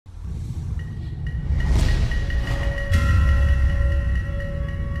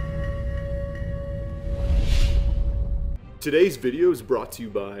Today's video is brought to you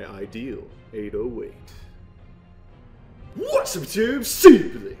by Ideal 808. What's up, YouTube?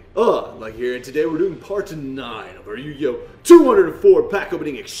 Simply here, and today we're doing part 9 of our Yu-Gi-Oh! 204 pack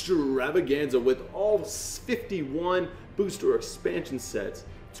opening extravaganza with all 51 booster or expansion sets.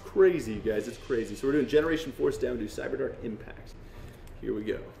 It's crazy, you guys. It's crazy. So we're doing Generation Force down to Cyberdark Impact. Here we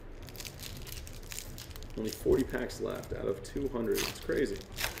go. Only 40 packs left out of 200. It's crazy.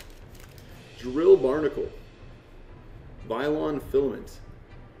 Drill Barnacle. Vylon Filament,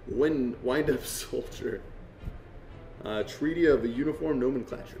 Wind-Up Soldier, Treaty of the Uniform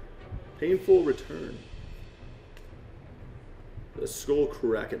Nomenclature, Painful Return, the Skull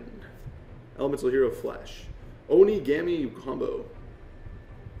Kraken, Elemental Hero Flash, Onigami Combo,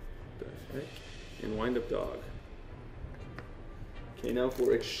 the heck, and Wind-Up Dog. Okay, now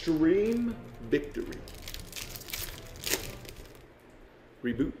for Extreme Victory.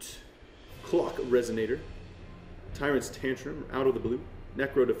 Reboot, Clock Resonator, Tyrant's Tantrum, Out of the Blue,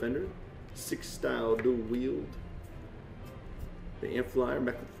 Necro Defender, 6-style dual wield, the Amplifier,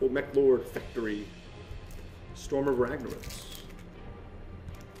 Mech Lord Factory, Storm of Ragnarok.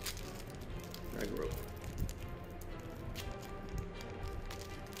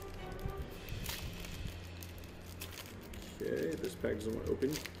 Okay, this pack doesn't want to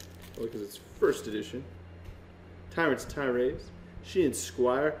open, only because it's first edition. Tyrant's Tirades, Sheehan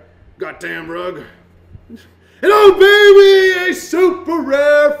Squire, Goddamn Rug. And oh baby, a super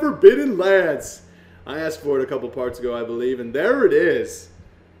rare Forbidden Lance. I asked for it a couple parts ago, I believe, and there it is.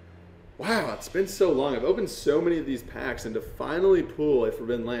 Wow, it's been so long. I've opened so many of these packs, and to finally pull a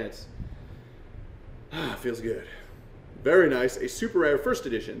Forbidden Lance, feels good. Very nice, a super rare first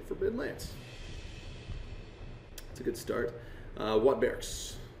edition Forbidden Lance. It's a good start. Watt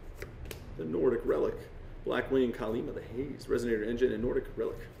Barracks, the Nordic Relic, Blackwing Kalima, the Haze, Resonator Engine, and Nordic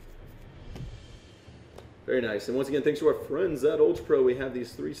Relic. Very nice. And once again, thanks to our friends at Ultra Pro, we have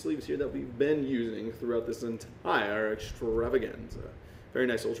these 3 sleeves here that we've been using throughout this entire extravaganza. Very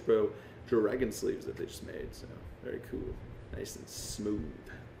nice Ultra Pro dragon sleeves that they just made. So, very cool. Nice and smooth.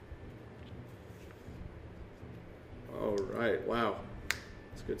 All right. Wow.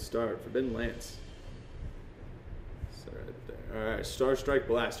 That's a good start. Forbidden Lance. Right there. All right. Star Strike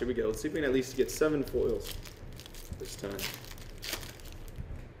Blast. Here we go. Let's see if we can at least get 7 foils this time.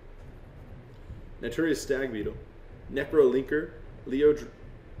 Naturia's Stag Beetle, Necro Linker, Leo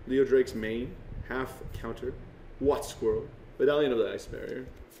Drake's Mane, Half Counter, Watt Squirrel, Medallion of the Ice Barrier,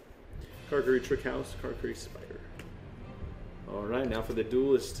 Karkari Trick House, Karkari Spider. Alright, now for the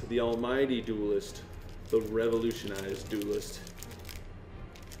Duelist, the Almighty Duelist, the Revolutionized Duelist.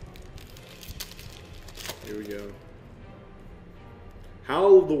 Here we go.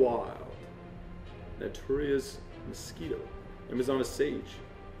 Howl of the Wild, Naturia's Mosquito, Amazoness Sage,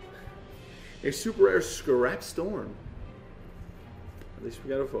 a super rare Scrap Storm. At least we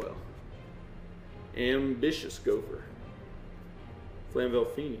got a foil. Ambitious Gopher. Flamvell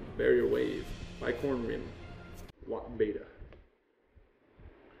Fiend. Barrier Wave. Bicorn Rim. Watt Beta.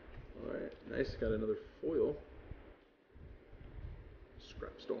 Alright, nice. Got another foil.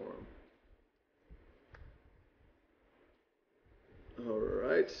 Scrap Storm.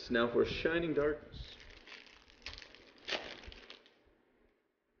 Alright, now for Shining Darkness.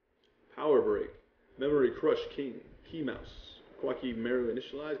 Power Break, Memory Crush King, Key Mouse, Kwaki Meru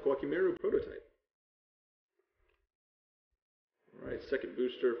Initialized, Kwaki Meru Prototype. Alright, second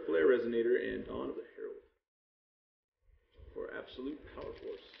booster, Flare Resonator, and Dawn of the Herald. For Absolute Power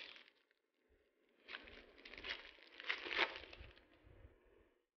Force.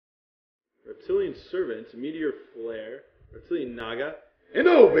 Reptilian Servant, Meteor Flare, Reptilian Naga, and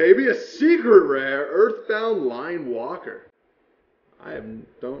oh baby, a secret rare, Earthbound Line Walker. I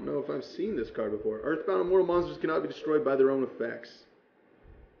don't know if I've seen this card before. Earthbound immortal monsters cannot be destroyed by their own effects.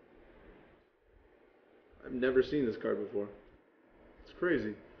 I've never seen this card before. It's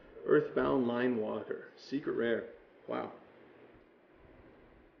crazy. Earthbound Line Walker. Secret rare. Wow.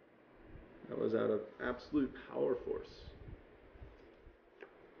 That was out of Absolute Power Force.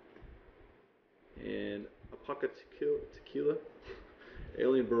 And Apoca Tequila.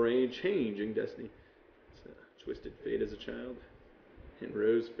 Alien Brain Changing Destiny. It's a Twisted Fate as a child. And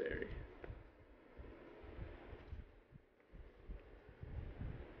Roseberry.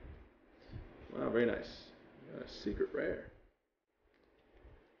 Wow, very nice. Got a secret rare.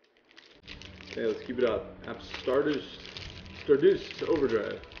 Okay, let's keep it up. Stardust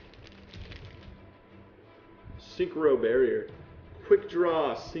Overdrive. Synchro Barrier. Quick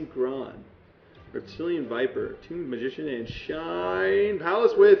Draw Synchron. Reptilian Viper. Tuned Magician and Shine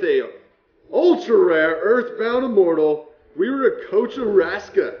Palace with a ultra rare Earthbound Immortal. We were a Coach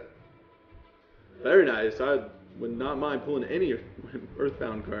Araska. Very nice. Would not mind pulling any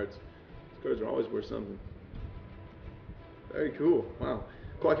Earthbound cards. These cards are always worth something. Very cool. Wow.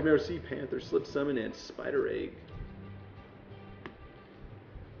 Quackimero Sea Panther, Slip Summon, and Spider Egg.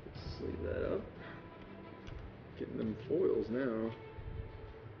 Let's sleeve that up. Getting them foils now.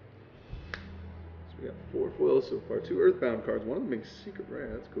 So we got 4 foils so far. 2 Earthbound cards. One of them being Secret Rare.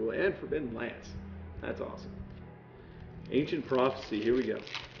 That's cool. And Forbidden Lance. That's awesome. Ancient Prophecy. Here we go.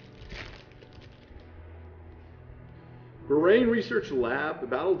 Bahrain Research Lab,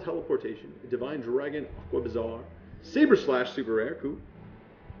 Battle Teleportation, Divine Dragon, Aqua Bazaar, Saber Slash, super rare, cool.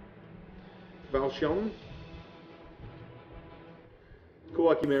 Valshon,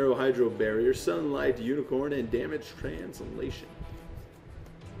 Koakimero Hydro Barrier, Sunlight Unicorn, and Damage Translation.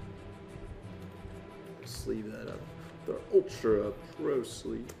 Sleeve that up. The Ultra Pro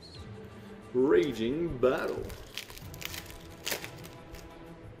sleeves. Raging Battle.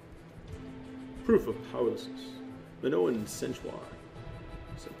 Proof of Powerlessness. Minoan Centaur.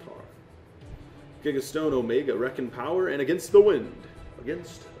 Gigastone Omega, Reckon Power, and Against the Wind.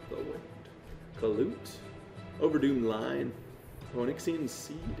 Against the Wind. Kalute. Overdoom Line. Onyxian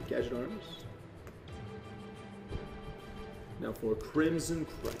Seed. Gadget Arms. Now for Crimson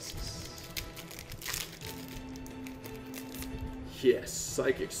Crisis. Yes,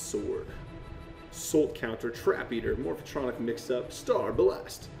 Psychic Sword. Salt Counter, Trap Eater, Morphotronic Mix-Up, Star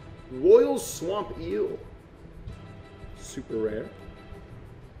Blast. Royal Swamp Eel. Super rare.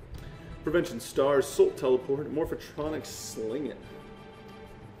 Prevention Stars, Salt Teleport, Morphotronic Sling It.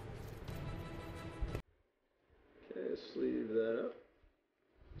 Okay, sleeve that up.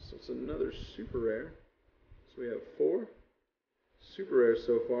 So it's another super rare. So we have 4 super rares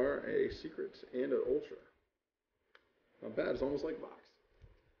so far, a secret and an ultra. Not bad, it's almost like box.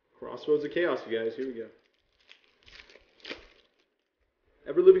 Crossroads of Chaos, you guys, here we go.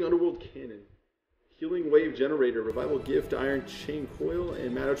 Ever Living Underworld Cannon. Healing Wave Generator, Revival Gift, Iron Chain Coil,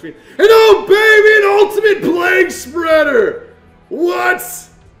 and Matter Tree. And oh baby, an Ultimate Plague Spreader! What?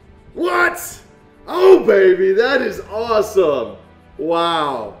 What? Oh baby, that is awesome!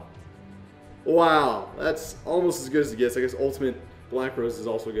 Wow. Wow, that's almost as good as it gets. I guess Ultimate Black Rose is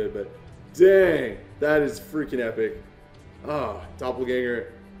also good, but dang, that is freaking epic. Ah, oh,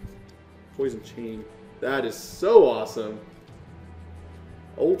 Doppelganger, Poison Chain. That is so awesome.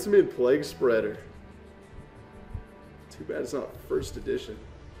 Ultimate Plague Spreader. Too bad it's not first edition.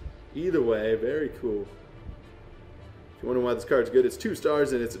 Either way, very cool. If you wonder why this card's good, it's 2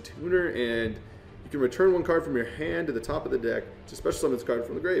 stars and it's a tuner, and you can return 1 card from your hand to the top of the deck. It's a special summons card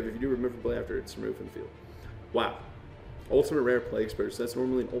from the grave. If you do, remove from play after it's removed from the field. Wow. Ultimate Rare Plague Spreader. So that's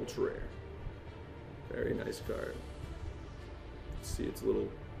normally an ultra rare. Very nice card. See its little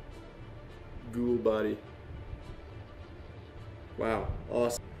ghoul body. Wow,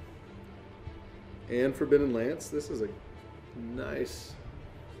 awesome. And Forbidden Lance. This is a nice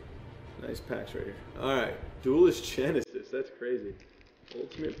packs right here. Alright, Duelist Genesis. That's crazy.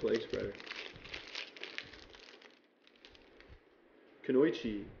 Ultimate Plague Spreader.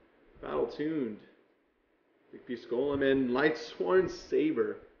 Kunoichi. Battle Tuned. Big Piece Golem, and Lightsworn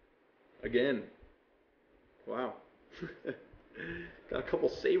Saber. Again. Wow. Got a couple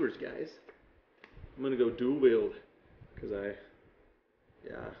sabers, guys. I'm gonna go dual wield because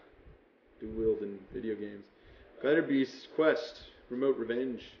dual wield in video games. Glider Beast, Quest, Remote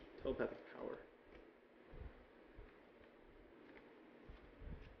Revenge, Telepathic Power.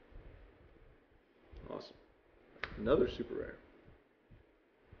 Awesome. Another super rare.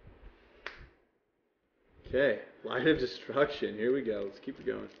 Okay, Light of Destruction. Here we go. Let's keep it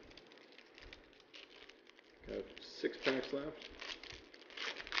going. Got 6 packs left.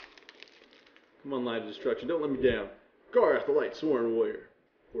 Come on, Light of Destruction. Don't let me down. Garth, the Light Sworn Warrior.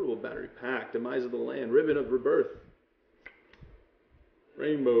 Portable Battery Pack. Demise of the Land. Ribbon of Rebirth.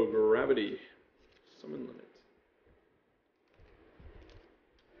 Rainbow Gravity. Summon Limit.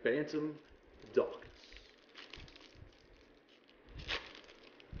 Phantom Darkness.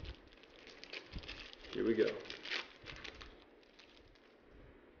 Here we go.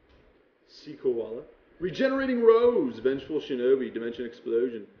 Sequoia. Regenerating Rose. Vengeful Shinobi. Dimension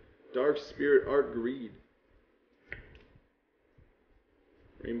Explosion. Dark Spirit Art Greed.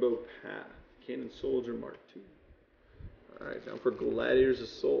 Rainbow Path. Cannon Soldier Mark II. Alright, now for Gladiator's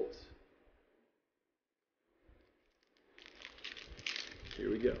Assault.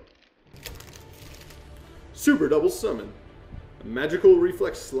 Here we go. Super Double Summon. A Magical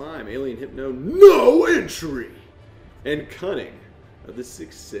Reflex Slime. Alien Hypno. No entry! And Cunning of the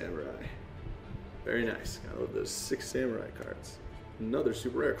 6 Samurai. Very nice. I love those 6 Samurai cards. Another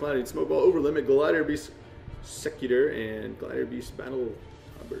super rare. Clouding Smokeball, Over Limit, Glider Beast Secutor, and Glider Beast Battle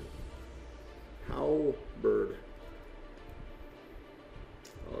Hubbard. Howlbird.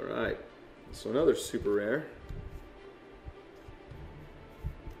 Alright, so another super rare.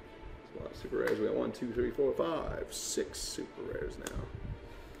 There's a lot of super rares. We got 1, 2, 3, 4, 5, 6 super rares now.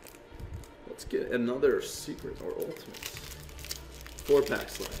 Let's get another secret or ultimate. 4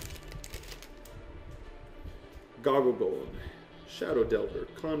 packs left. Goggle Gold, Shadow Delver,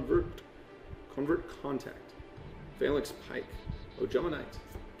 Convert Contact, Phalanx Pike, Ogemonite,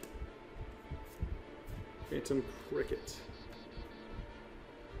 Phantom Cricket.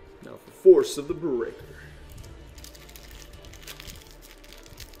 Now for Force of the Breaker.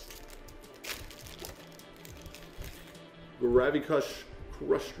 Gravikush,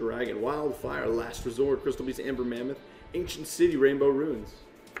 Crushed Dragon, Wildfire, Last Resort, Crystal Beast, Amber Mammoth, Ancient City, Rainbow Runes.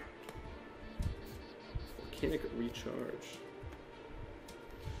 Volcanic Recharge.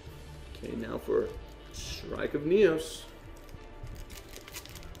 Okay, now for Strike of Neos.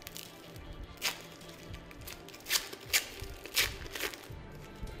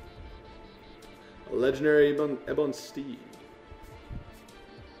 A Legendary Ebon Steed.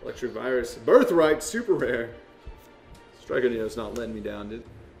 Electric Virus. Birthright, super rare. Strike of Neos not letting me down, did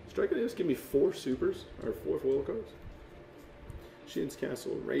Strike of Neos give me 4 supers? Or 4 foil cards? Shin's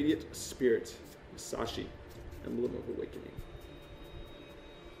Castle. Radiant Spirit. Masashi. Emblem of Awakening.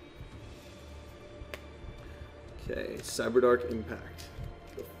 Okay, Cyberdark Impact.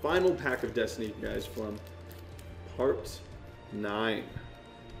 The final pack of Destiny, guys, from Part 9.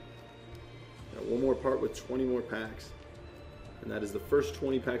 Got one more part with 20 more packs. And that is the first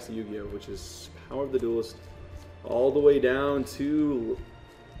 20 packs of Yu-Gi-Oh!, which is Power of the Duelist, all the way down to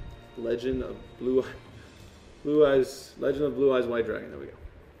Legend of Blue Eyes, White Dragon. There we go.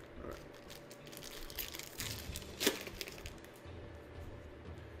 All right.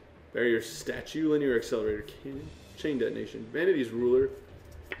 Barrier Statue, Linear Accelerator Cannon, Chain Detonation, Vanity's Ruler,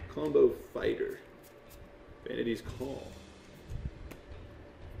 Combo Fighter, Vanity's Call.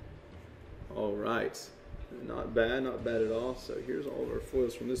 All right, not bad at all. So here's all of our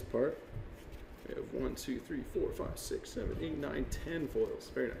foils from this part. We have 1, 2, 3, 4, 5, 6, 7, 8, 9, 10 foils.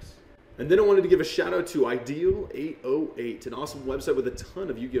 Very nice. And then I wanted to give a shout out to Ideal 808, an awesome website with a ton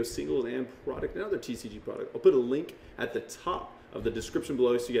of Yu-Gi-Oh! Singles and product and other TCG product. I'll put a link at the top of the description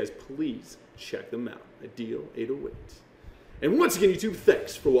below, so you guys please check them out. Ideal 808. And once again, YouTube,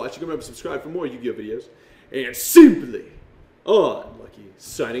 thanks for watching. Remember to subscribe for more Yu-Gi-Oh! Videos. And Simply Unlucky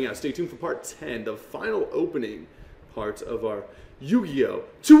signing out. Stay tuned for part 10, the final opening part of our Yu-Gi-Oh!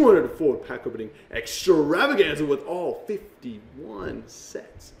 204 pack opening extravaganza with all 51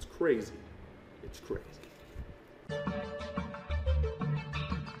 sets. It's crazy. It's crazy.